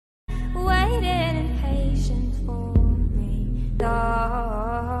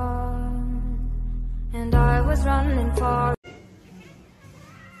from far.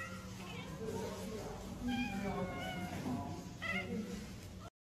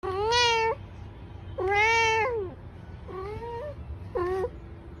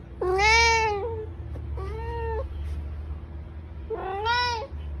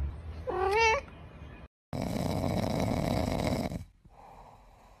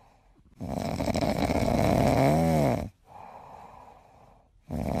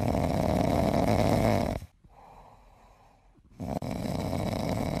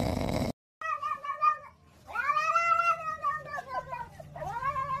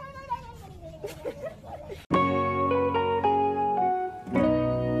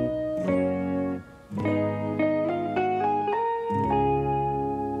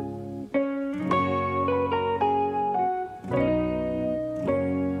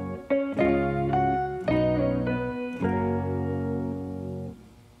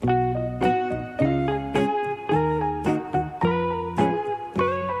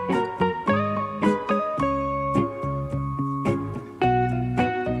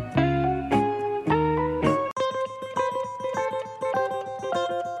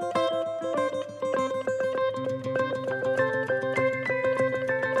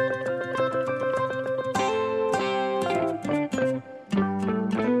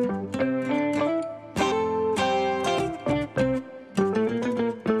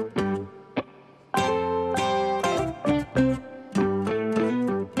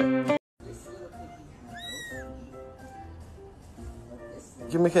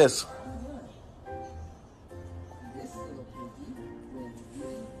 Give me a kiss.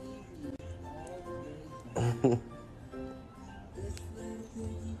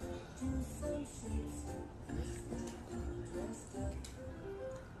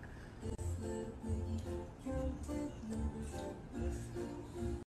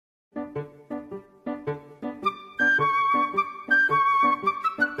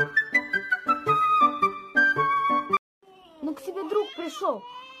 Ну, к тебе друг пришел.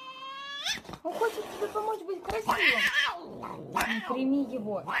 Он хочет тебе помочь быть красивым. Прими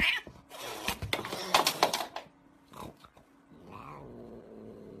его.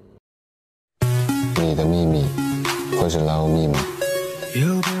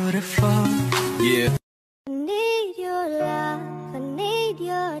 You're beautiful, yeah. I need your love, I need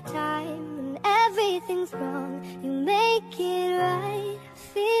your time. When everything's wrong, you make it right. I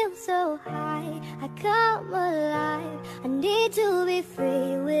feel so high, I come alive. I need to be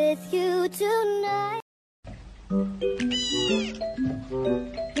free with you tonight.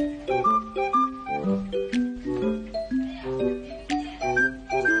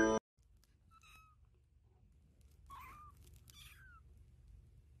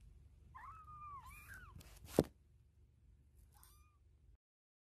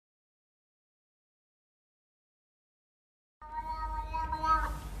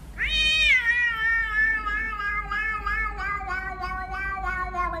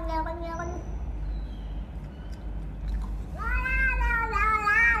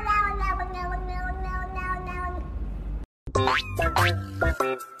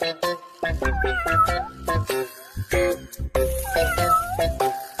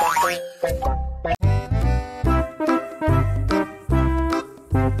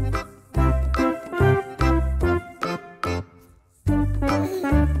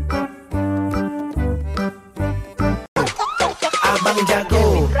 Abang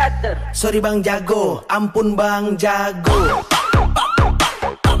jago, sorry bang jago, ampun bang jago.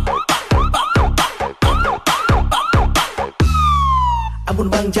 Ampun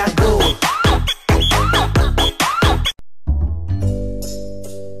bang jago.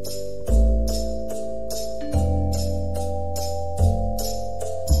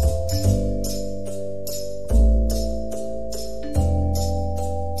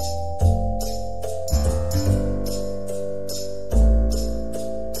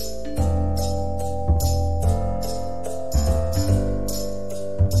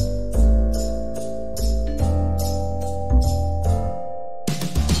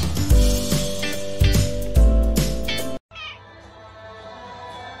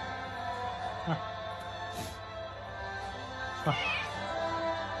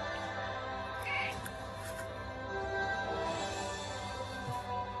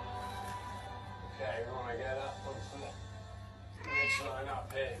 Okay, we want to get up onto the next line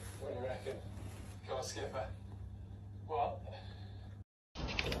up here. What do you reckon? Come on, Skipper. What?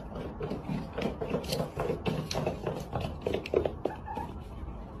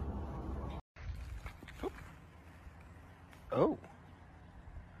 Oh.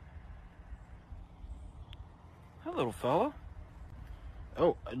 Hi, little fella.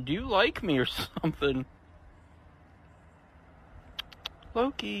 Oh, do you like me or something?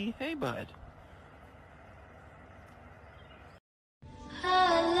 Loki, hey bud.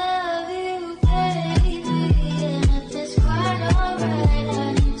 I love you, baby, and if it's quite alright,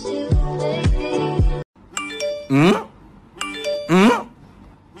 I need you, baby.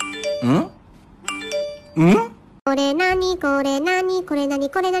 Kore nani, kore nani, kore nani,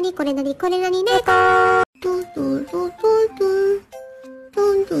 kore nani, kore nani, kore nani, neko. Dun dun dun dun dun.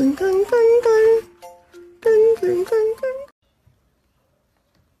 Dun dun dun dun dun. Dun dun dun dun.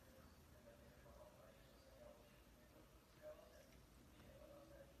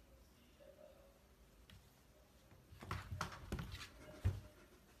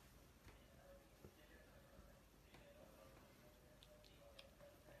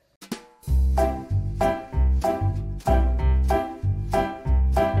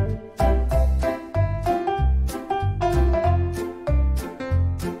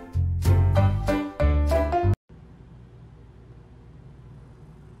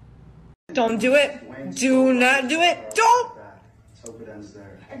 Don't do it. Do not do it. Don't. Let's hope it ends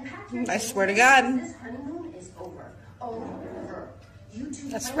there. I swear to God. This honeymoon is over. Over. You two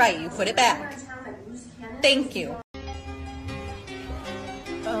That's right. You put it back. Thank you.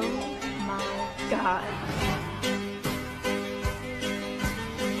 Oh my God.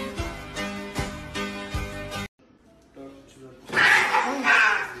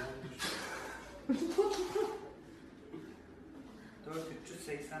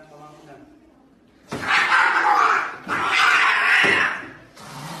 Falan filan.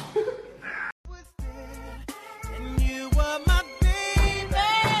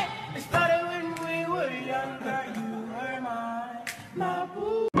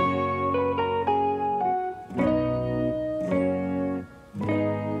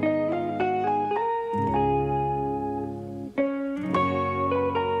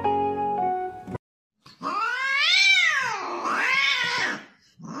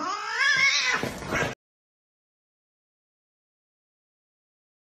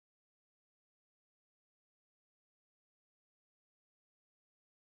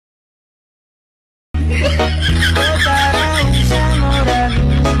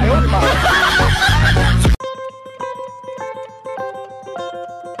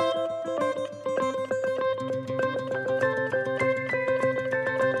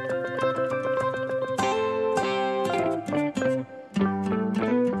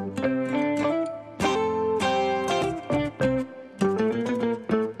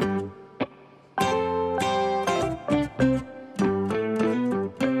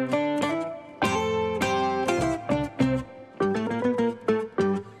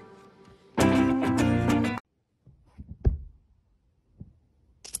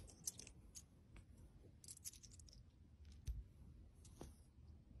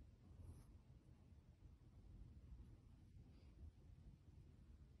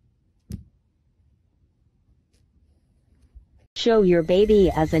 Show your baby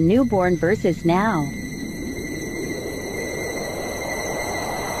as a newborn versus now.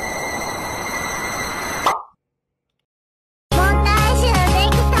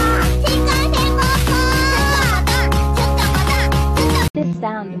 This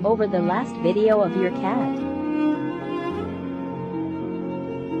sound over the last video of your cat.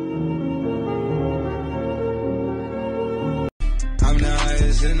 I'm the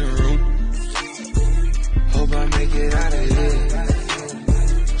highest in the room. Hope I make it out of here.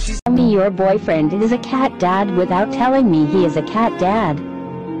 Tell me your boyfriend is a cat dad without telling me he is a cat dad.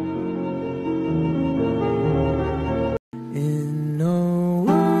 In a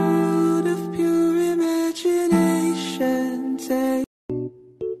world of pure imagination, take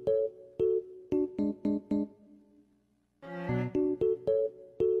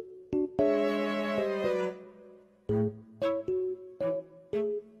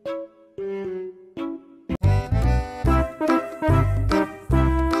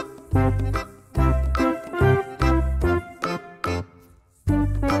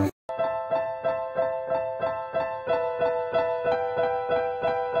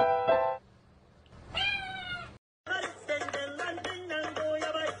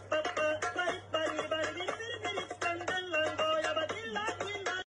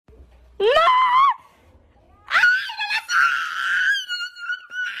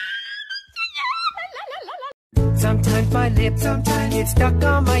Sometimes my lips, sometimes get stuck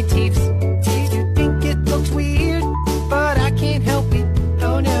on my teeth. You think it looks weird, but I can't help it.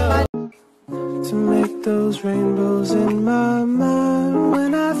 Oh no. to make those rainbows in my mind.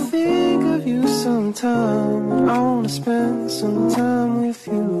 When I think of you sometime, I wanna spend some time with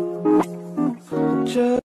you.